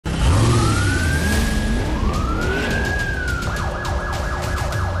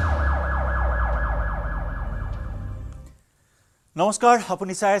নমস্কাৰ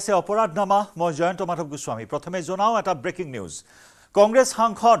আপুনি চাই আছে অপৰাধনামা মই জয়ন্ত মাধৱ গোস্বামী প্ৰথমে জনাও এটা ব্ৰেকিং নিউজ কংগ্ৰেছ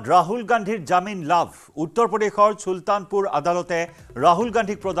সাংসদ ৰাহুল গান্ধীৰ জামিন লাভ উত্তৰ প্ৰদেশৰ সুলতানপুৰ আদালতে ৰাহুল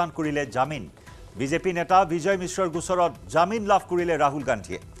গান্ধীক প্ৰদান কৰিলে জামিন বিজেপি নেতা বিজয় মিশ্ৰৰ গোচৰত জামিন লাভ কৰিলে ৰাহুল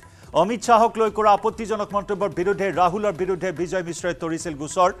গান্ধীয়ে অমিত শাহক লৈ কৰা আপত্তিজনক মন্তব্যৰ বিৰুদ্ধে ৰাহুলৰ বিৰুদ্ধে বিজয় মিশ্ৰই তৰিছিল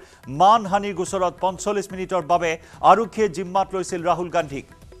গোচৰ মানহানিৰ গোচৰত 45 মিনিটৰ বাবে আৰক্ষীয়ে জিম্মাত লৈছিল ৰাহুল গান্ধীক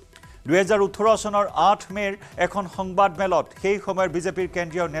 2018 চনৰ 8 মেৰ এখন সংবাদমেলত সেই সময়ৰ বিজেপিৰ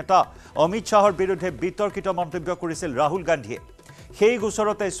কেন্দ্ৰীয় নেতা অমিত শাহৰ বিৰুদ্ধে বিতৰ্কিত মন্তব্য কৰিছিল ৰাহুল গান্ধীয়ে সেই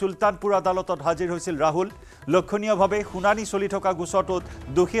গোচৰতে সুলতানপুৰ আদালতত হাজিৰ হৈছিল ৰাহুল লক্ষণীয়ভাৱে শুনানি চলি থকা গোচৰটোত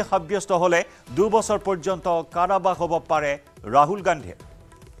দোষী সাব্যস্ত হলে 2 বছৰ পৰ্যন্ত কাৰাবাস হ'ব পাৰে ৰাহুল গান্ধী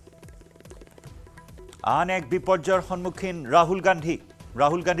আন এক বিপৰ্যয়ৰ সন্মুখীন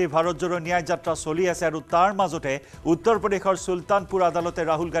ৰাহুল গান্ধীৰ ভাৰত জোড়ো ন্যায় যাত্ৰা চলি আছে আৰু তাৰ মাজতে উত্তৰ প্ৰদেশৰ সুলতানপুৰ আদালতে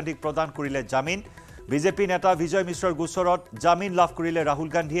ৰাহুল গান্ধীক প্ৰদান কৰিলে জামিন বিজেপি নেতা বিজয় মিশ্ৰৰ গোচৰত জামিন লাভ কৰিলে ৰাহুল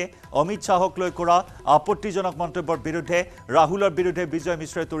গান্ধীয়ে অমিত শাহক লৈ কৰা আপত্তিজনক মন্তব্যৰ বিৰুদ্ধে ৰাহুলৰ বিৰুদ্ধে বিজয়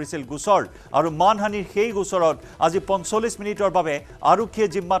মিশ্ৰই তৰিছিল গোচৰ আৰু মানহানিৰ সেই গোচৰত আজি 45 মিনিটৰ বাবে আৰক্ষীয়ে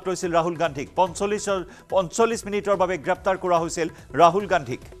জিম্মাত লৈছিল ৰাহুল গান্ধীক 45 মিনিটৰ বাবে গ্ৰেপ্তাৰ কৰা হৈছিল ৰাহুল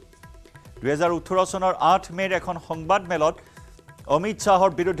গান্ধীক 2018 চনৰ 8 মেৰ এখন সংবাদমেলত অমিত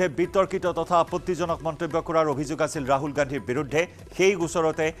শাহৰ বিৰুদ্ধে বিতৰ্কিত তথা আপত্তিজনক মন্তব্য কৰাৰ অভিযোগ আছিল ৰাহুল গান্ধীৰ বিৰুদ্ধে সেই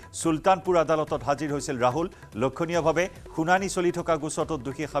গোচৰতে সুলতানপুৰ আদালতত হাজিৰ হৈছিল ৰাহুল লক্ষণীয়ভাৱে শুনানি চলি থকা গোচৰটোত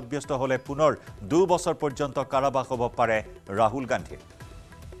দোষী সাব্যস্ত হলে পুনৰ 2 বছৰ পৰ্যন্ত কাৰাবাস হ'ব পাৰে ৰাহুল গান্ধী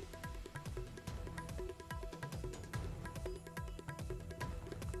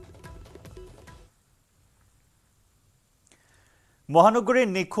মহানগৰীৰ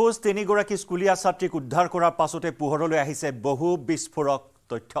নিখোজ 3 গৰাকী স্কুলীয়া ছাত্ৰীক উদ্ধাৰ কৰাৰ পাছতে পোহৰলৈ আহিছে বহু বিস্ফোৰক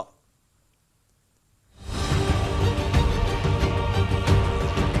তথ্য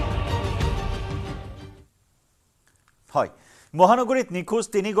হয় মহানগৰীত নিখোজ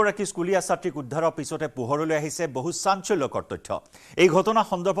 3 গৰাকী স্কুলীয়া ছাত্ৰীক উদ্ধাৰৰ পিছতে পোহৰলৈ আহিছে বহু চাঞ্চল্যকৰ তথ্য এই ঘটনা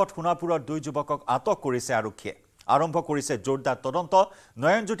সন্দৰ্ভত সোণাপুৰৰ 2 যুৱকক আটক কৰিছে আৰক্ষীয়ে আৰম্ভ কৰিছে জোৰদাৰ তদন্ত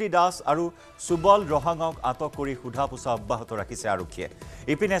নয়নজ্যোতি দাস আৰু সুবল ৰহাঙক আটক কৰি সোধা পোছা অব্যাহত ৰাখিছে আৰক্ষীয়ে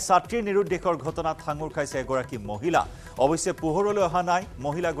ইপিনে ছাত্ৰীৰ নিৰুদ্দেশৰ ঘটনাত সাঙুৰ খাইছে এগৰাকী মহিলা অৱশ্যে পোহৰলৈ অহা নাই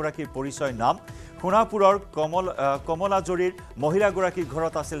মহিলাগৰাকীৰ পৰিচয় নাম সোণাপুৰৰ কমলাজৰীৰ মহিলাগৰাকীৰ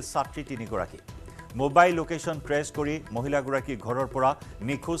ঘৰত আছিল ছাত্ৰী 3 গৰাকী মোবাইল লোকেশন ট্ৰেছ কৰি মহিলাগৰাকীৰ ঘৰৰ পৰা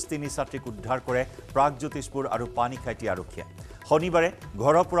নিখোজ 3 ছাত্ৰীক উদ্ধাৰ কৰে প্ৰাগজ্যোতিষপুৰ আৰু পানীখাইটি আৰক্ষীয়ে শনিবাৰে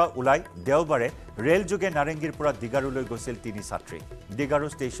ঘৰৰ পৰা ওলাই দেওবাৰে ৰেল যোগে নাৰেংগীৰ পৰা দিগাৰুলৈ গৈছিল 3 ছাত্ৰী দিগাৰু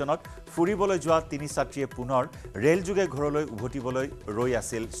ষ্টেচনত ফুৰিবলৈ যোৱা 3 ছাত্ৰীয়ে পুনৰ ৰেল যোগে ঘৰলৈ উভতিবলৈ ৰৈ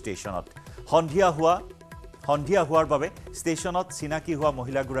আছিল ষ্টেচনত সন্ধিয়া হোৱাৰ বাবে ষ্টেচনত চিনাকি হোৱা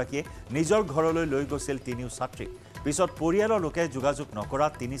মহিলাগৰাকীয়ে নিজৰ ঘৰলৈ লৈ গৈছিল 3 ছাত্ৰীক পিছত পৰিয়ালৰ লোকে যোগাযোগ নকৰা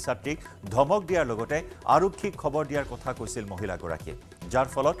 3 ছাত্ৰীক ধমক দিয়াৰ লগতে আৰক্ষীক খবৰ দিয়াৰ কথা কৈছিল মহিলাগৰাকীয়ে যাৰ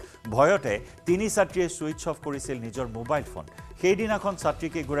ফলত ভয়তে 3 ছাত্ৰীয়ে সুইচ অফ কৰিছিল নিজৰ মোবাইল ফোন সেই দিনাখন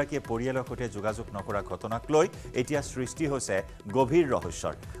ছাত্ৰীকেইগৰাকীয়ে পৰিয়ালৰ সৈতে যোগাযোগ নকৰা ঘটনাক লৈ এতিয়া সৃষ্টি হৈছে গভীৰ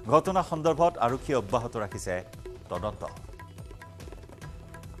ৰহস্যৰ ঘটনা সন্দৰ্ভত আৰক্ষীয়ে অব্যাহত ৰাখিছে তদন্ত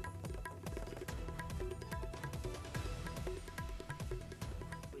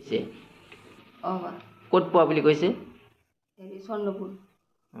ক'ত পোৱা বুলি কৈছে চন্দ্ৰপুৰ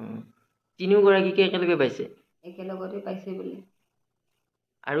 3 গৰাকীকে একেলগে পাইছে একেলগতে পাইছে বুলি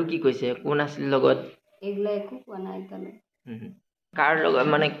আৰু কি কৈছে কোন আছিল লগত এইগলা একো কোৱা নাই তালে কাৰ লগত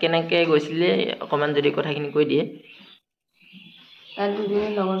মানে কেনেকে গৈছিলে অকমান যদি কথাখিনি কৈ দিয়ে তাৰ দুজনী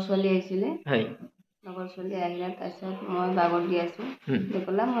লগৰ ছোৱালী আহিছিলে হয় লগৰ ছোৱালী আহিলে তাৰপিছত মই বাগৰ দি আছো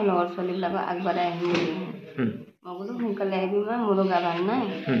দেখলা মই লগৰ ছোৱালীবিলাকক আগবাঢ়াই আহিম বুলি মই বোলো সোনকালে আহিবি মই মোৰো গা ভাল নাই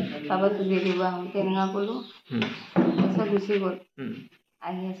পাবা তুলি দিব আহোঁ তেনেকুৱা ক'লো তাৰপিছত গুচি গ'ল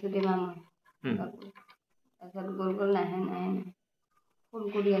আহি আছো দে মা মই তাৰপিছত গ'ল নাহে ফোন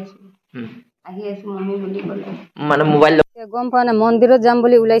কৰি আছো আহি আছো মম্মী বুলি ক'লে মানে মোবাইল গম পোৱা নাই মন্দিৰত যাম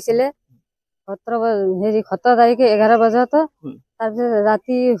বুলি ওলাইছিলে 17 তাৰিখে 11 বজাত তাৰপিছত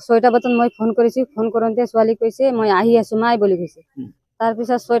ৰাতি 6টা বজাত মই ফোন কৰিছো ফোন কৰোঁতে ছোৱালী কৈছে মই আহি আছো মাই বুলি কৈছে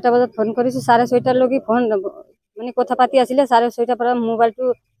তাৰপিছত 6টা বজাত ফোন কৰিছো 6:30 লৈকে ফোন মানে কথা পাতি আছিলে 6:30 পৰা মোবাইলটো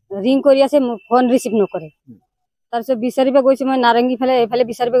ৰিং কৰি আছে ফোন ৰিচিভ নকৰে তাৰপিছত বিচাৰিব গৈছো মই নাৰেংগী ফালে এইফালে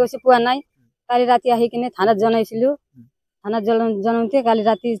বিচাৰিব গৈছো পোৱা নাই কালি ৰাতি আহি কিনে থানাত জনাইছিলো থানাত জনাওঁতে কালি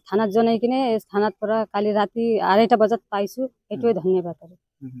ৰাতি থানাত জনাই কিনে থানাত পৰা কালি ৰাতি 2:30 বজাত পাইছো এইটোৱে ধন্যবাদ আৰু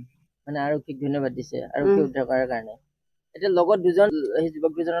মানে আৰক্ষীক ধন্যবাদ দিছে আৰক্ষী উদ্ধাৰ কৰাৰ কাৰণে এতিয়া লগত দুজন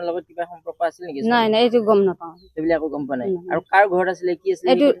যুৱক দুজনৰ লগত কিবা সম্পৰ্ক আছিল নেকি নাই এইটো গম নাপাওঁ সেইবিলাকো গম পোৱা নাই আৰু কাৰ ঘৰত আছিলে কি আছিলে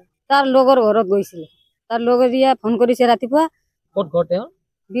এইটো তাৰ লগৰ ঘৰত গৈছিলে তাৰ লগৰীয়া ফোন কৰিছে ৰাতিপুৱা ক'ত ঘৰতে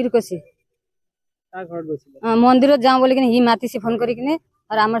বীৰকছি কাৰ ঘৰত গৈছিলে মন্দিৰত যাওঁ বুলি কিনে হি মাতিছে ফোন কৰি কিনে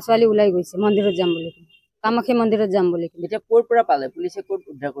আৰু আমাৰ ছোৱালী ওলাই গৈছে মন্দিৰত যাম বুলি কামাখ্যা মন্দিৰত যাম বুলি। এতিয়া ক'ৰ পৰা পালে পুলিচে ক'ত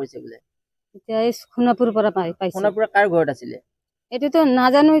উদ্ধাৰ কৰিছে বোলে এতিয়া এই সোণাপুৰ পৰা পাইছে। সোণাপুৰৰ কাৰ ঘৰত আছিলে এইটোতো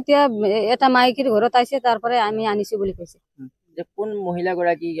নাজানো এতিয়া এটা মাইকীৰ ঘৰত আহিছে তাৰ পৰা আমি আনিছো বুলি কৈছে। যে কোন মহিলা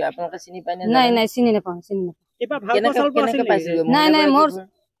গৰাকী আপোনালোকে চিনি পায় নে নাই নাই চিনি নাপাওঁ কেনেকে পাইছিল নাই নাই মোৰ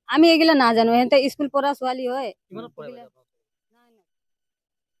আমি এইগিলা নাজানো সিহঁতে স্কুল পঢ়া ছোৱালী হয়।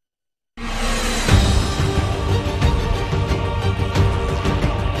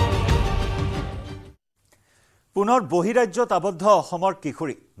 পুনৰ বহিৰাজ্যত আবদ্ধ অসমৰ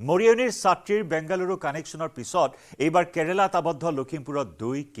কিশোৰী মৰিয়নিৰ ছাত্ৰীৰ বেংগালুৰু কানেকশ্যনৰ পিছত এইবাৰ কেৰালাত আবদ্ধ লখিমপুৰত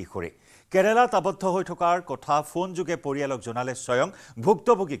 2 কিশোৰী কেৰালাত আবদ্ধ হৈ থকাৰ কথা ফোনযোগে পৰিয়ালক জনালে স্বয়ং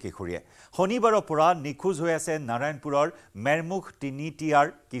ভুক্তভোগী কিশোৰীয়ে। শনিবাৰৰ পৰা নিখোজ হৈ আছে নাৰায়ণপুৰৰ মেৰমুখ তিনিটিয়াৰ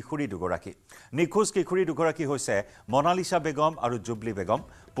কিশোৰী দুগৰাকী। নিখোজ কিশোৰী দুগৰাকী হৈছে মনালিছা বেগম আৰু জুবলি বেগম।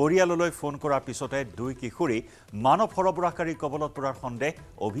 পৰিয়াললৈ ফোন কৰাৰ পিছতে 2 কিশোৰী মানৱ সৰবৰাহকাৰীৰ কবলত পৰাৰ সন্দেহ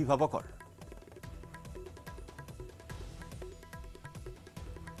অভিভাৱকৰ।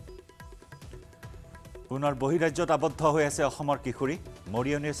 পুনৰ বহিৰাজ্যত আবদ্ধ হৈ আছে অসমৰ কিশোৰী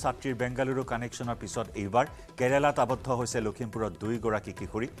মৰিয়নিৰ ছাত্ৰীৰ বেংগালুৰু কানেকশ্যনৰ পিছত এইবাৰ কেৰালাত আবদ্ধ হৈছে লখিমপুৰত 2 গৰাকী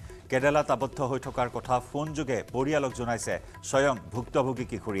কিশোৰী। কেৰালাত আবদ্ধ হৈ থকাৰ কথা ফোনযোগে পৰিয়ালক জনাইছে স্বয়ং ভুক্তভোগী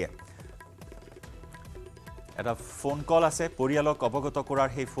কিশোৰীয়ে। এটা ফোন কল আছে পৰিয়ালক অৱগত কৰাৰ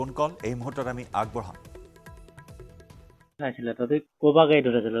সেই ফোন কল এই মুহূৰ্তত আমি আগবঢ়াম।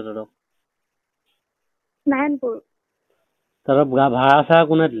 নাৰায়ণপুৰ ভাড়া চাড়া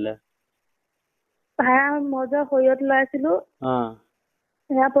কোনে দিলে? ভাড়া মই যে সৰিয়ত লৈ আছিলো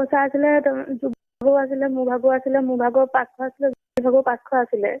সেয়া পইচা আছিলে ভাগো আছিলে মোৰ ভাগো আছিলে মোৰ ভাগৰ 500 আছিলে ভাগৰ 500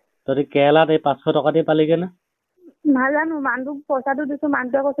 আছিলে। তই কেৰেলাত এই 500 টকা দি পালিগে না? নাজানো মানুহটোক পইচাটো দিছো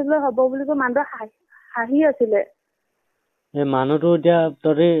মানুহটোৱে কৈছিলে হ'ব বুলি কৈ মানুহটো হাঁহি আছিলে। এই মানুহটো এতিয়া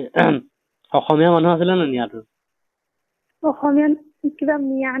তই অসমীয়া মানুহ আছিলে নে নিয়াটো? অসমীয়া কিবা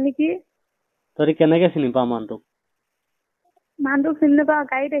মিয়া নেকি। তই কেনেকে চিনি পাৱ মানুহটোক? মানুহটোক চিনি নাপাওঁ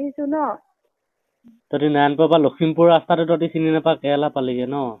গাড়ীত আহিছো ন। তই নাৰায়ণপুৰৰ পৰা লখিমপুৰ ৰাস্তাটো তই চিনি নাপাৱ কেৰেলা পালিগে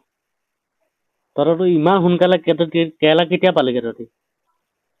ন? তইতো ইমান সোনকালে কেৰেলা কেতিয়া পালিগে তই?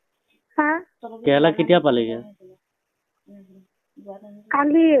 কেৰেলা কেতিয়া পালিগে?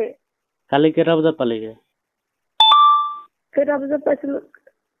 কালি কেইটা বজাত পালিগে? কেইটা বজাত পাইছিলো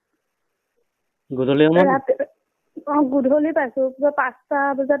গধূলি সময়ত? গধূলি পাইছো 5টা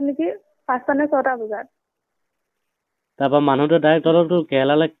বজাত নেকি 5টা নে 6টা বজাত। তাৰপৰা মানুহটো ডাইৰেক্ট তহঁততো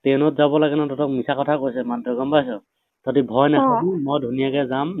কেৰেলালৈ ট্ৰেইনত যাব লাগে ন, তহঁতক মিছা কথা কৈছে মানুহটোৱে গম পাইছ? তহঁতি ভয় নাখাবি মই ধুনীয়াকে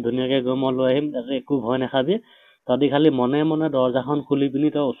যাম ধুনীয়াকে গৈ মই লৈ আহিম একো ভয় নাখাবি। তহঁতি খালি মনে মনে দৰ্জাখন খুলি পিনি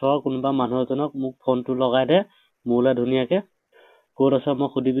তই ওচৰৰ কোনোবা মানুহ এজনক মোক ফোনটো লগাই দে মোলৈ ধুনীয়াকে ক'ত আছ মই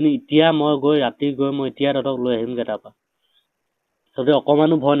সুধি পিনি এতিয়া মই গৈ ৰাতি গৈ মই এতিয়া তহঁতক লৈ আহিমগে তাৰপৰা। তহঁতি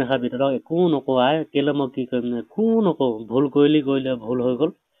অকণমানো ভয় নাখাবি তহঁতক একো নকওঁ কেলে মই কি কৰিম একো নকওঁ ভুল কৰিলে ভুল হৈ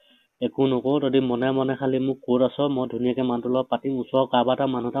গ'ল একো নকওঁ। তহঁতি মনে মনে খালি মোক ক'ত আছ মই ধুনীয়াকে মানুহটোৰ লগত পাতিম ওচৰৰ কাৰোবাৰ এটা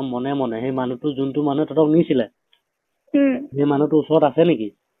মানুহ এটা মনে মনে সেই মানুহটো যোনটো মানুহে তহঁতক নিছিলে সেই মানুহটো ওচৰত আছে নেকি?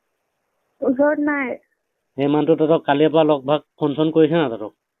 ওচৰত নাই। সেই মানুহটো তহঁতক কালিৰ পৰা লগ ভাগ ফোন চোন কৰিছে না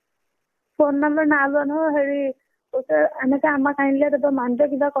তহঁতক? ফোন নম্বৰ নালোৱা নহয় হেৰি এনেকে আমাক আনিলে তাৰপৰা মানুহটোৱে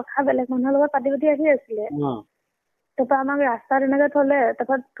কিবা কথা বেলেগ মানুহৰ লগত পাতি আহি আছিলে। তাৰপৰা আমাক ৰাস্তাত এনেকে থলে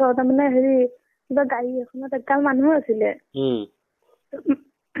তাৰপৰা তাৰমানে হেৰি কিবা গাড়ী এখনত এগাল মানুহ আছিলে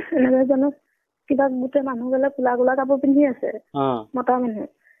এনেকে জানো কিবা গোটেই মানুহ গলে কোলা কোলা কাপোৰ পিন্ধি আছে মতা মানুহ।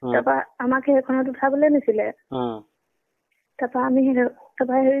 তাৰপৰা আমাক সেইখনত উঠাবলৈ নিছিলে। তাৰপৰা আমি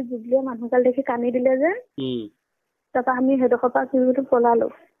তাৰপৰা হেৰি জুবলিয়ে মানুহগাল দেখি কান্দি দিলে যে তাৰপৰা আমি সেইডোখৰ পৰা চিৰিটো পলালো।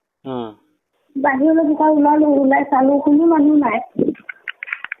 বাহিৰলৈ দুটা ওলালো ওলাই চালো কোনো মানুহ নাই।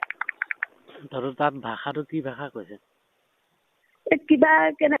 তাত ভাষাটো কি ভাষা কৈছে? কিবা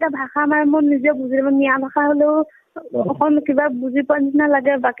কেনেকা ভাষা মাৰে মই নিজে বুজি নাপাওঁ। মিয়া ভাষা হলেও অকণ কিবা বুজি পোৱা নিচিনা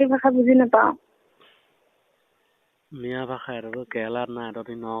লাগে বাকী ভাষা বুজি নাপাওঁ। মিয়া ভাষা এটাতো কেৰেলাত নাই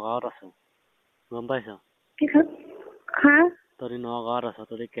তহঁতি নগাঁৱত আছ গম পাইছ? তহঁতি নগাঁৱত আছ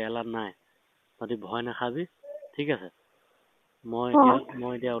তহঁতি কেৰেলাত নাই তহঁতি ভয় নাখাবি ঠিক আছে? মই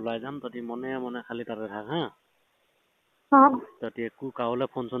এতিয়া ওলাই যাম তহঁতি মনে মনে খালি তাতে থাক হা। তহঁতি একো কাৰোলৈ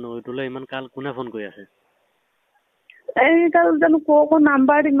ফোন চোন নকৰিবি। তোলৈ ইমান কোনে ফোন কৰি আছে? এইডাল জানো ক'ৰ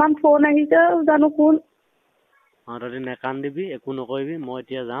নাম্বাৰ ইমান ফোন আহিছে জানো কোন। তহঁতি নেকান্দিবি একো নকৰিবি মই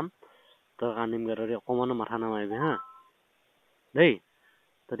এতিয়া যাম তই কান্দিমগে তহঁতি অকণমানো মাথা নামাৰিবি হা দেই।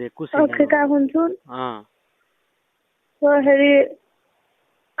 তহঁতি একো শুনচোন হেৰি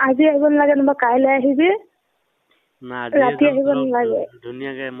আজি আহিব নালাগে নহবা কাইলৈ আহিবি। ৰাতি আহিব নালাগে।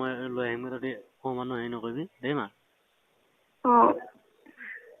 ধুনীয়াকে মই লৈ আহিম তহঁতি অকণমানো হেৰি নকৰিবি দেই মা।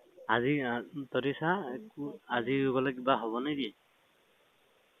 আজি তহঁতি চা আজি গ'লে কিবা হ'ব নেকি?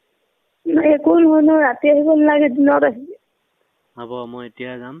 একো নহয় নহয় ৰাতি আহিব নালাগে দিনত আহিবি। হ'ব মই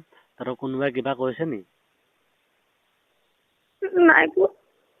এতিয়া যাম। তহঁতক কোনোবাই কিবা কৈছে নি? নাই কোৱা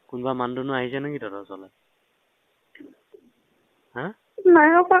কোনোবা মানুহনো আহিছে নেকি তহঁতৰ ওচৰলৈ হা নাই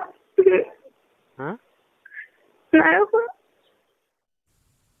কোৱা হা নাই কোৱা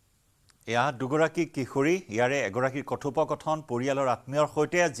এয়া দুগৰাকী কিশোৰী ইয়াৰে এগৰাকীৰ কথোপকথন পৰিয়ালৰ আত্মীয়ৰ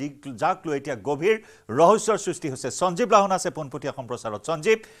সৈতে যাক লৈ এতিয়া গভীৰ ৰহস্যৰ সৃষ্টি হৈছে সঞ্জীৱ লাহন আছে পোনপটীয়া সম্প্ৰচাৰত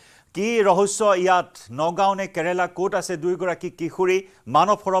সঞ্জীৱ কি ৰহস্য ইয়াত নগাঁও নে কেৰেলা কোট আছে দুইগৰাকী কিশোৰী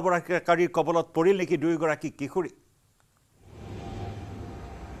মানৱ সৰবৰাহকাৰীৰ কবলত পৰিল নেকি দুইগৰাকী কিশোৰী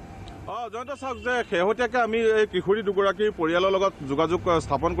জয়ন্ত চাওক যে শেহতীয়াকৈ আমি এই কিশোৰী দুগৰাকীৰ পৰিয়ালৰ লগত যোগাযোগ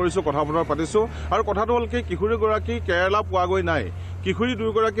স্থাপন কৰিছোঁ কথা বতৰা পাতিছোঁ আৰু কথাটো হ'ল কি কিশোৰীগৰাকী কেৰেলা পোৱাগৈ নাই কিশোৰী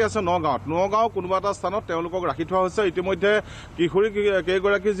দুইগৰাকী আছে নগাঁও কোনোবা এটা স্থানত তেওঁলোকক ৰাখি থোৱা হৈছে ইতিমধ্যে কিশোৰী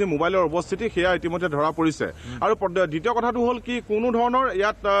কেইগৰাকী যি মোবাইলৰ অৱস্থিতি সেয়া ইতিমধ্যে ধৰা পৰিছে আৰু দ্বিতীয় কথাটো হ'ল কি কোনো ধৰণৰ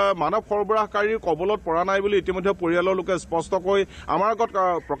ইয়াত মানৱ সৰবৰাহকাৰীৰ কবলত পৰা নাই বুলি ইতিমধ্যে পৰিয়ালৰ লোকে স্পষ্টকৈ আমাৰ আগত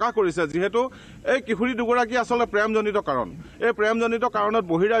প্ৰকাশ কৰিছে যিহেতু এই কিশোৰী দুগৰাকী আচলতে প্ৰেমজনিত কাৰণ এই প্ৰেমজনিত কাৰণত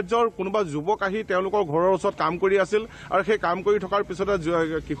বহিৰাজ্যৰ কোনোবা যুৱক আহি তেওঁলোকৰ ঘৰৰ ওচৰত কাম কৰি আছিল আৰু সেই কাম কৰি থকাৰ পিছতে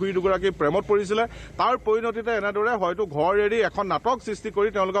কিশোৰী দুগৰাকী প্ৰেমত পৰিছিলে তাৰ পৰিণতিতে এনেদৰে হয়তো ঘৰ এৰি এখন নাটক সৃষ্টি কৰি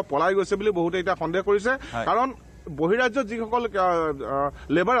তেওঁলোকে পলাই গৈছে বুলি বহুতে এতিয়া সন্দেহ কৰিছে কাৰণ বহিৰাজ্যত যিসকল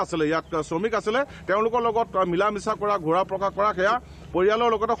লেবাৰ আছিলে ইয়াত শ্ৰমিক আছিলে তেওঁলোকৰ লগত মিলা মিছা কৰা ঘূৰা প্ৰকাশ কৰা সেয়া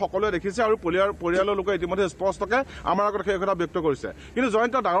পৰিয়ালৰ লগতে সকলোৱে দেখিছে আৰু পৰিয়ালৰ লোকে ইতিমধ্যে স্পষ্টকৈ আমাৰ আগত সেই কথা ব্যক্ত কৰিছে কিন্তু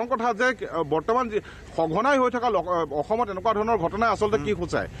জয়ন্ত ডাঙৰ কথা যে বৰ্তমান সঘনাই হৈ থকা অসমত এনেকুৱা ধৰণৰ ঘটনাই আচলতে কি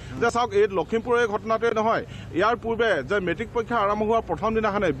সূচায় যে চাওক এই লখিমপুৰৰ এই ঘটনাটোৱে নহয় ইয়াৰ পূৰ্বে যে মেট্ৰিক পৰীক্ষা আৰম্ভ হোৱাৰ প্ৰথম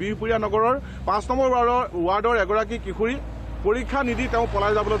দিনাখনে বিহপুৰীয়া নগৰৰ ৫ নম্বৰ ৱাৰ্ডৰ এগৰাকী কিশোৰী পৰীক্ষা নিদি তেওঁ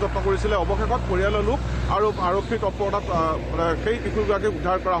পলাই যাবলৈ যত্ন কৰিছিলে অৱশেষত পৰিয়ালৰ লোক আৰু আৰক্ষীৰ তৎপৰতাত সেই কিশোৰগৰাকীক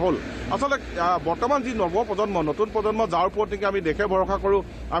উদ্ধাৰ কৰা হ'ল আচলতে বৰ্তমান যি নৱপ্ৰজন্ম নতুন প্ৰজন্ম যাৰ ওপৰত নেকি আমি দেশে ভৰসা কৰোঁ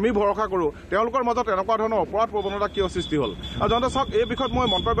আমি ভৰসা কৰোঁ তেওঁলোকৰ মাজত এনেকুৱা ধৰণৰ অপৰাধ প্ৰৱণতা কিয় সৃষ্টি হ'ল আৰু জয়ন্ত চাওক এই বিষয়ত মই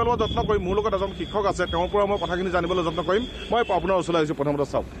মন্তব্য লোৱাৰ যত্ন কৰিম মোৰ লগত এজন শিক্ষক আছে তেওঁৰ পৰা মই কথাখিনি জানিবলৈ যত্ন কৰিম মই আপোনাৰ ওচৰলৈ আহিছোঁ প্ৰথমতে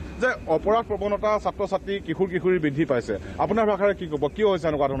চাওক যে অপৰাধ প্ৰৱণতা ছাত্ৰ ছাত্ৰী কিশোৰী বৃদ্ধি পাইছে আপোনাৰ ভাষাৰে কি ক'ব কিয় হৈছে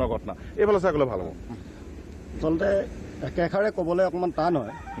এনেকুৱা ধৰণৰ ঘটনা এইফালে চাই গ'লে ভাল হ'ব আচলতে একেষাৰে ক'বলৈ অকণমান টান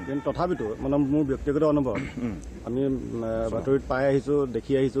হয় কিন্তু তথাপিতো মানে মোৰ ব্যক্তিগত অনুভৱ আমি বাতৰিত পাই আহিছোঁ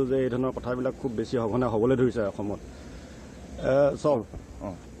দেখি আহিছোঁ যে এই ধৰণৰ কথাবিলাক খুব বেছি সঘনাই হ'বলৈ ধৰিছে অসমত চাওক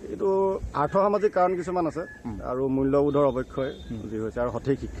এইটো আৰ্থসামাজিক কাৰণ কিছুমান আছে আৰু মূল্যবোধৰ অৱক্ষয় যি হৈছে আৰু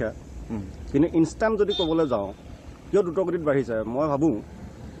সঠিক শিক্ষা কিন্তু ইনষ্টাণ্ট যদি ক'বলৈ যাওঁ কিয় দ্ৰুতগতিত বাঢ়িছে মই ভাবোঁ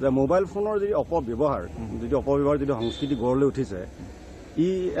যে মোবাইল ফোনৰ যি অপব্যৱহাৰ যিটো সংস্কৃতি গঢ় লৈ উঠিছে ই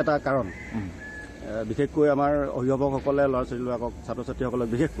এটা কাৰণ বিশেষকৈ আমাৰ অভিভাৱকসকলে ল'ৰা ছোৱালীবিলাকক ছাত্ৰ ছাত্ৰীসকলক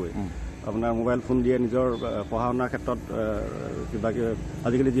বিশেষকৈ আপোনাৰ মোবাইল ফোন দিয়ে নিজৰ পঢ়া শুনাৰ ক্ষেত্ৰত কিবা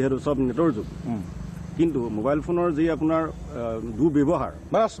আজিকালি যিহেতু চব নেটৰ যুগ কিন্তু মোবাইল ফোনৰ যি আপোনাৰ দুৰ্ব্যৱহাৰ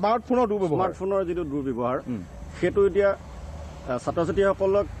মানে স্মাৰ্টফোনৰ যিটো দুৰ্ব্যৱহাৰ সেইটো এতিয়া ছাত্ৰ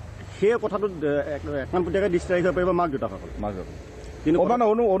ছাত্ৰীসকলক সেই কথাটোত একমানপতীয়াকৈ দৃষ্টি ৰাখিব পাৰিব মাক দেউতাকসকল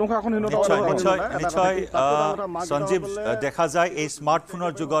সঞ্জীৱ দেখা যায় এই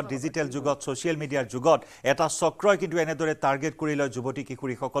স্মাৰ্টফোনৰ যুগত ডিজিটেল যুগত ছ'চিয়েল মিডিয়াৰ যুগত এটা চক্ৰই কিন্তু এনেদৰে টাৰ্গেট কৰি লয় যুৱতী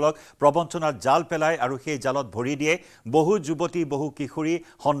কিশোৰীসকলক প্ৰবঞ্চনাৰ জাল পেলায় আৰু সেই জালত ভৰি দিয়ে বহু যুৱতী বহু কিশোৰী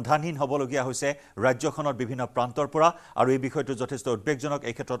সন্ধানহীন হ'বলগীয়া হৈছে ৰাজ্যখনৰ বিভিন্ন প্ৰান্তৰ পৰা আৰু এই বিষয়টো যথেষ্ট উদ্বেগজনক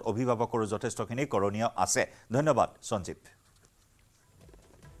এই ক্ষেত্ৰত অভিভাৱকৰো যথেষ্টখিনি কৰণীয় আছে ধন্যবাদ সঞ্জীৱ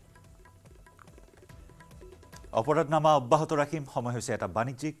অপৰাধনামা অব্যাহত ৰাখিম সময় হৈছে এটা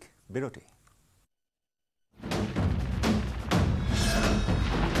বাণিজ্যিক বিৰতি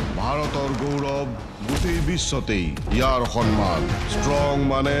ভাৰতৰ গৌৰৱ গোটেই বিশ্বতেই ইয়াৰ সন্মান ষ্ট্ৰং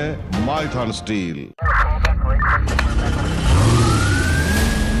মানে মাইথান ষ্টীল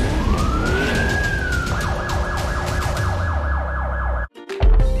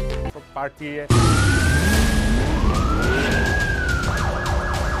পাৰ্টিয়ে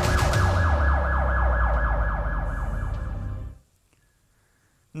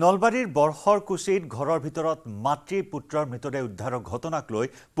নলবাৰীৰ বৰহৰকুছিত ঘৰৰ ভিতৰত মাতৃ পুত্ৰৰ মৃতদেহ উদ্ধাৰৰ ঘটনাক লৈ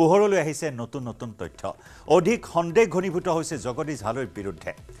পোহৰলৈ আহিছে নতুন নতুন তথ্য অধিক সন্দেহ ঘনীভূত হৈছে জগদীশ হালৈৰ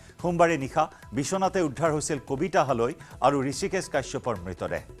বিৰুদ্ধে সোমবাৰে নিশা বিছনাতে উদ্ধাৰ হৈছিল কবিতা হালৈ আৰু ঋষিকেশ কাশ্যপৰ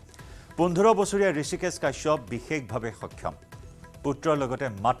মৃতদেহ 15 বছৰীয়া ঋষিকেশ কাশ্যপ বিশেষভাৱে সক্ষম পুত্ৰৰ লগতে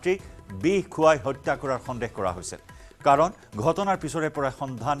মাতৃক বিষ খুৱাই হত্যা কৰাৰ সন্দেহ কৰা হৈছিল কাৰণ ঘটনাৰ পিছৰে পৰা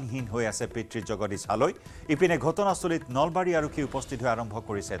সন্ধানহীন হৈ আছে পিতৃ জগদীশ হালৈ ইপিনে ঘটনাস্থলীত নলবাৰী আৰক্ষী উপস্থিত হৈ আৰম্ভ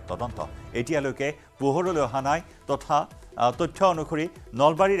কৰিছে তদন্ত এতিয়ালৈকে পোহৰলৈ অহা নাই তথা তথ্য অনুসৰি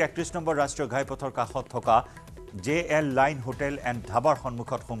নলবাৰীৰ 31 নম্বৰ ৰাষ্ট্ৰীয় ঘাইপথৰ কাষত থকা JL লাইন হোটেল এণ্ড ধাবাৰ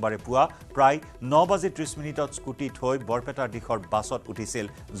সন্মুখত সোমবাৰে পুৱা প্ৰায় 9:30 স্কুটি থৈ বৰপেটাৰ দিশৰ বাছত উঠিছিল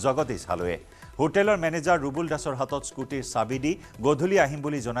জগদীশ হালৈয়ে হোটেলৰ মেনেজাৰ ৰুবুল দাসৰ হাতত স্কুটিৰ চাবি দি গধূলি আহিম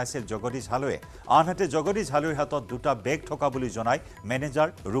বুলি জনাইছিল জগদীশ হালৈয়ে আনহাতে জগদীশ হালৈৰ হাতত দুটা বেগ থকা বুলি জনাই মেনেজাৰ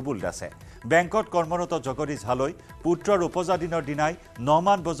ৰুবুল দাসে বেংকত কৰ্মৰত জগদীশ হালৈ পুত্ৰৰ উপজা দিনৰ দিনাই 9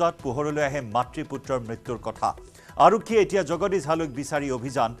 মান বজাত পোহৰলৈ আহে মাতৃ পুত্ৰৰ মৃত্যুৰ কথা আৰক্ষীয়ে এতিয়া জগদীশ হালৈক বিচাৰি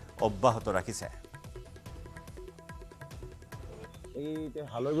অভিযান অব্যাহত ৰাখিছে এই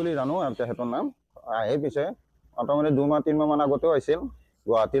হালৈ বুলি জানো আৰু তেহেতৰ নাম আহে পিছে অটোমেটিক 2 মাহ 3 মাহ মান আগতেও আহিছিল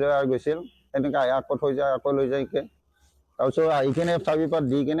গুৱাহাটীলৈ আৰু গৈছিল এনেকৈ আকৌ থৈ যায় আকৌ লৈ যায় কে তাৰপিছত আহি কিনে চাবিপাত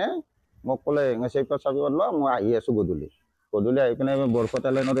দি কিনে মোক ক'লে চাবিপাত লোৱা মই আহি আছোঁ গধূলি আহি কিনে বৰপেটা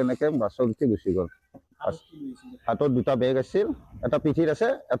লাইনত এনেকৈ বাছত উঠি গুচি গ'ল হাতত দুটা বেগ আছিল এটা পিঠিত আছে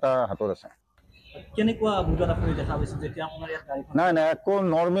এটা হাতত আছে কেনেকুৱা বুজত আপুনি দেখা পাইছে যেতিয়া আপোনাৰ ইয়াত গাড়ীখন নাই একো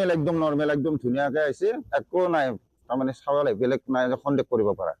নৰ্মেল একদম ধুনীয়াকৈ আহিছে একো নাই তাৰমানে চাবলৈ বেলেগ নাই সন্দেহ কৰিব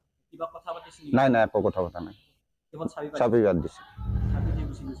পাৰা কিবা কথা পাতিছিল নাই একো কথা পতা নাই কেৱল চাবি বাদ দিছে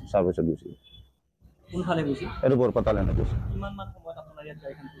চাবিছত গুচি কোনফালে গৈছিল এইটো বৰপেটা লাইনত গৈছে কিমান মান সময়ত আপোনাৰ ইয়াত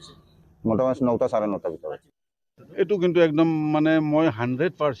গাড়ীখন গৈছিল মোটামুটি 9টা 9:30 ভিতৰত এইটো কিন্তু একদম মানে মই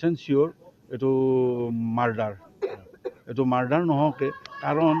 100% চিয়ৰ এইটো মাৰ্ডাৰ নহওকে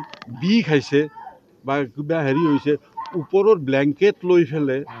কাৰণ বি খাইছে বা কিবা হেৰি হৈছে ওপৰত ব্লেংকেট লৈ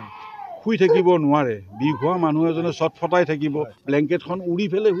ফেলে শুই থাকিব নোৱাৰে বি খোৱা মানুহ এজনে চটফটাই থাকিব ব্লেংকেটখন উৰি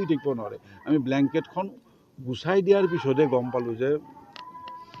ফেলে শুই থাকিব নোৱাৰে আমি ব্লেংকেটখন গুচাই দিয়াৰ পিছতে গম পালোঁ যে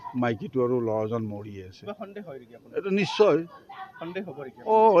মাইকীটো আৰু ল'ৰাজন মৰি আছে এইটো নিশ্চয়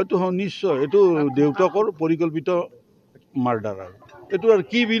এইটো নিশ্চয় এইটো দেউতাকৰ পৰিকল্পিত মাৰ্ডাৰ আৰু এইটো আৰু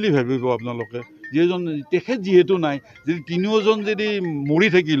কি বুলি ভাবিব আপোনালোকে যিজন তেখেত যিহেতু নাই যদি তিনিওজন যদি মৰি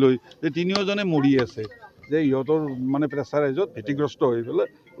থাকিলৈ যে তিনিওজনে মৰি আছে যে ইহঁতৰ মানে প্ৰেছাৰাইজত ভীতিগ্ৰস্ত হৈ পেলাই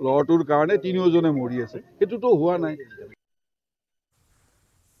ল'ৰাটোৰ কাৰণে তিনিওজনে মৰি আছে সেইটোতো হোৱা নাই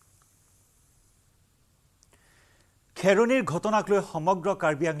খেৰণীৰ ঘটনাক লৈ সমগ্ৰ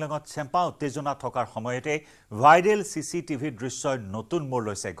কাৰ্বি আংলঙত চেম্পা উত্তেজনা থকাৰ সময়তে ভাইৰেল CCTV দৃশ্যই নতুন মোৰ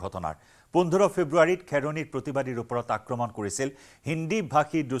লৈছে ঘটনাৰ 15 ফেব্ৰুৱাৰীত খেৰণীৰ প্ৰতিবাদীৰ ওপৰত আক্ৰমণ কৰিছিল হিন্দী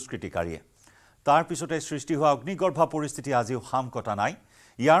ভাষী দুষ্কৃতিকাৰীয়ে তাৰ পিছতে সৃষ্টি হোৱা অগ্নিগৰ্ভা পৰিস্থিতি আজিও হাম কটা নাই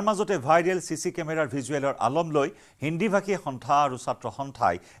ইয়াৰ মাজতে ভাইৰেল CC কেমেৰাৰ ভিজুৱেলৰ আলম লৈ হিন্দী ভাষী সন্থা আৰু ছাত্ৰ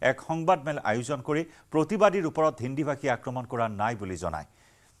সন্থাই এক সংবাদমেল আয়োজন কৰি প্ৰতিবাদীৰ ওপৰত হিন্দী ভাষী আক্ৰমণ কৰা নাই বুলি জনায়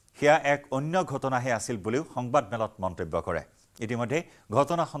সেয়া এক অন্য ঘটনাহে আছিল বুলিও সংবাদমেলত মন্তব্য কৰে ইতিমধ্যে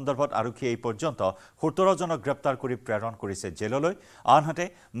ঘটনা সন্দৰ্ভত আৰক্ষীয়ে এই পৰ্যন্ত 17 জনক গ্ৰেপ্তাৰ কৰি প্ৰেৰণ কৰিছে জেললৈ আনহাতে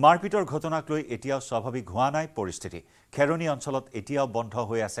মাৰপিটৰ ঘটনাক লৈ এতিয়াও স্বাভাৱিক হোৱা নাই পৰিস্থিতি খেৰণী অঞ্চলত এতিয়াও বন্ধ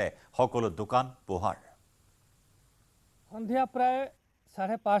হৈ আছে সকলো দোকান পোহাৰ সন্ধিয়া প্ৰায়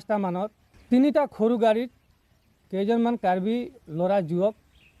 5:30 মানত তিনিটা খৰু গাড়ীত কেইজনমান কাৰ্বি ল'ৰা যুৱক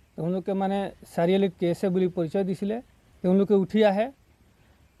তেওঁলোকে মানে চাৰিআলিত কেছে বুলি পৰিচয় দিছিলে তেওঁলোকে উঠি আহে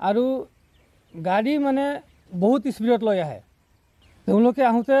আৰু গাড়ী মানে বহুত স্পীডত লৈ আহে তেওঁলোকে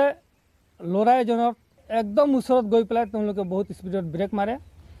আহোঁতে ল'ৰা এজনৰ একদম ওচৰত গৈ পেলাই তেওঁলোকে বহুত স্পীডত ব্ৰেক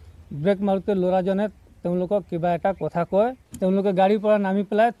মাৰোঁতে ল'ৰাজনে তেওঁলোকক কিবা এটা কথা কয় তেওঁলোকে গাড়ীৰ পৰা নামি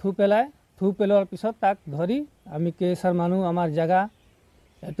পেলাই থু পেলোৱাৰ পিছত তাক ধৰি আমি কেছৰ মানুহ আমাৰ জাগা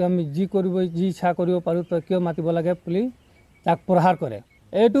এইটো আমি যি ইচ্ছা কৰিব পাৰোঁ তই কিয় মাতিব লাগে বুলি তাক প্ৰহাৰ কৰে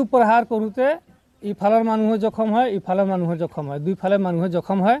এইটো প্ৰহাৰ কৰোঁতে ইফালৰ মানুহে জখম হয় ইফালৰ মানুহে জখম হয় দুইফালে মানুহে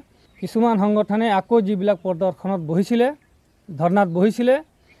জখম হয় কিছুমান সংগঠনে আকৌ যিবিলাক প্ৰদৰ্শনত ধৰ্ণাত বহিছিলে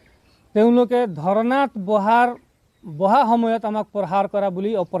তেওঁলোকে ধৰ্ণাত বহা সময়ত আমাক প্ৰহাৰ কৰা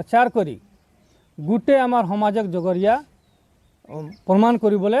বুলি অপপ্ৰচাৰ কৰি গোটেই আমাৰ সমাজক জগৰীয়া প্ৰমাণ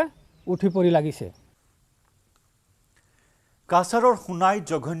কৰিবলৈ উঠি পৰি লাগিছে কাছাৰৰ শুনাই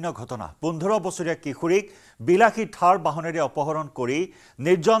জঘন্য ঘটনা 15 বছৰীয়া কিশোৰীক বিলাসী থাৰ বাহনেৰে অপহৰণ কৰি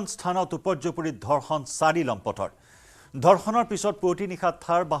নিৰ্জন স্থানত উপৰ্যুপৰি ধৰ্ষণ 4 লম্পটৰ ধৰ্ষণৰ পিছত পুৱতি নিশা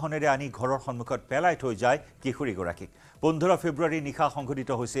থাৰ বাহনেৰে আনি ঘৰৰ সন্মুখত পেলাই থৈ যায় কিশোৰীগৰাকীক 15 ফেব্ৰুৱাৰী নিশা সংঘটিত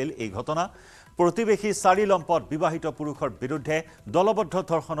হৈছিল এই ঘটনা প্ৰতিবেশী 4 লম্পট বিবাহিত পুৰুষৰ বিৰুদ্ধে দলবদ্ধ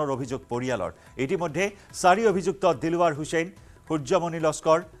ধৰ্ষণৰ অভিযোগ পৰিয়ালৰ ইতিমধ্যে 4 অভিযুক্ত দিলৱাৰ হুছেইন সূৰ্যমণি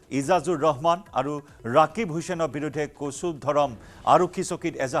লস্কৰ ইজাজুৰ ৰহমান আৰু ৰাকিব হুছেইনৰ বিৰুদ্ধে কচুব ধৰম আৰক্ষী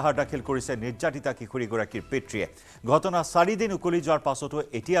চকীত এজাহাৰ দাখিল কৰিছে নিৰ্যাতিতা কিশোৰীগৰাকীৰ পিতৃয়ে ঘটনা 4 দিন উকলি যোৱাৰ পাছতো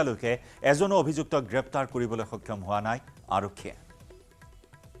এতিয়ালৈকে এজনো অভিযুক্তক গ্ৰেপ্তাৰ কৰিবলৈ সক্ষম হোৱা নাই আৰক্ষীয়ে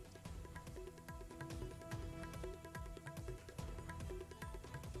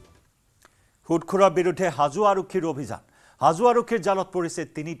সুদখোৰৰ বিৰুদ্ধে হাজো আৰক্ষীৰ অভিযান হাজো আৰক্ষীৰ জালত পৰিছে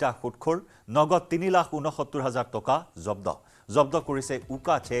 3টা সুদখোৰ নগদ 3,69,000 টকা জব্দ কৰিছে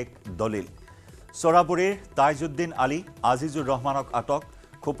উকা চেক দলিল সৰাবুৰীৰ তাইজুদ্দিন আলী আজিজুৰ ৰহমানক আটক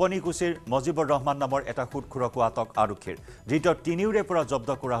খুপনিকুছিৰ মজিবুৰ ৰহমান নামৰ এটা সুদখোৰকো আটক আৰক্ষীৰ ধৃত তিনিওৰে পৰা জব্দ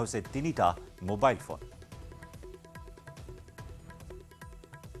কৰা হৈছে 3টা মোবাইল ফোন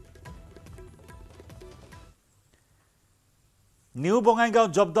নিউ বঙাইগাঁও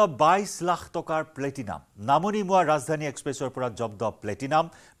জব্দ 22 লাখ টকাৰ প্লেটিনাম নামনিমুৱা ৰাজধানী এক্সপ্ৰেছৰ পৰা জব্দ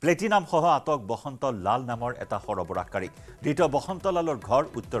প্লেটিনাম সহ আটক বসন্ত লাল নামৰ এটা সৰবৰাহকাৰী দ্বিতীয় বসন্ত লালৰ ঘৰ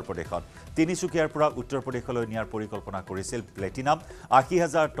উত্তৰ প্ৰদেশত তিনিচুকীয়াৰ পৰা উত্তৰ প্ৰদেশলৈ নিয়াৰ পৰিকল্পনা কৰিছিল প্লেটিনাম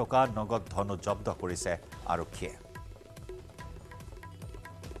 80,000 টকা নগদ ধন জব্দ কৰিছে আৰক্ষীয়ে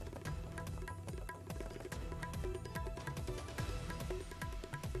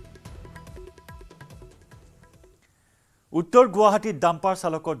উত্তৰ গুৱাহাটীত ডাম্পাৰ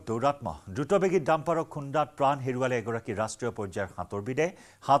চালকৰ দৌৰাত্মা দ্ৰুতবেগী ডাম্পাৰৰ খুন্দাত প্ৰাণ হেৰুৱালে এগৰাকী ৰাষ্ট্ৰীয় পৰ্যায়ৰ সাঁতোৰবিদে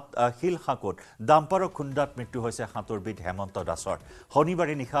শিল হাকত ডাম্পাৰৰ খুন্দাত মৃত্যু হৈছে সাঁতোৰবিদ হেমন্ত দাসৰ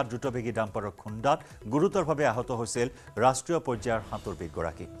শনিবাৰে নিশা দ্ৰুতবেগী ডাম্পাৰৰ খুন্দাত গুৰুতৰভাৱে আহত হৈছিল ৰাষ্ট্ৰীয় পৰ্যায়ৰ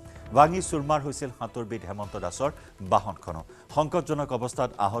সাঁতোৰবিদগৰাকী ভাঙি চুৰমাৰ হৈছিল সাঁতোৰবিদ হেমন্ত দাসৰ বাহনখনো সংকটজনক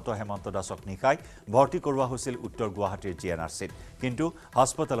অৱস্থাত আহত হেমন্ত দাসক নিশাই ভৰ্তি কৰোৱা হৈছিল উত্তৰ গুৱাহাটীৰ জিএনআৰচিত কিন্তু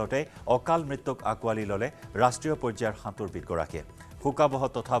হাস্পতালতে অকাল মৃত্যুক আকোৱালি ল'লে ৰাষ্ট্ৰীয় পৰ্যায়ৰ সাঁতোৰবিদগৰাকীয়ে শোকাবহ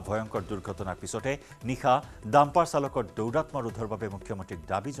তথা ভয়ংকৰ দুৰ্ঘটনাৰ পিছতে নিশা ডাম্পাৰ চালকৰ দৌৰাত্মা ৰোধৰ বাবে মুখ্যমন্ত্ৰীক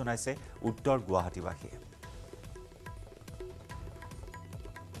দাবী জনাইছে উত্তৰ গুৱাহাটীবাসীয়ে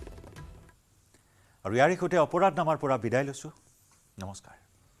আৰু ইয়াৰ সৈতে অপৰাধনামাৰ পৰা বিদায় লৈছো নমস্কাৰ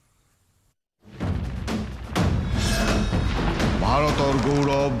ভাৰতৰ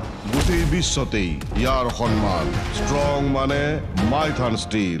গৌৰৱ গোটেই বিশ্বতেই ইয়াৰ সন্মান ষ্ট্ৰং মানে Maithon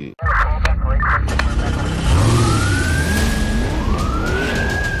steel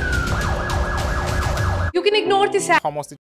You can ignore this.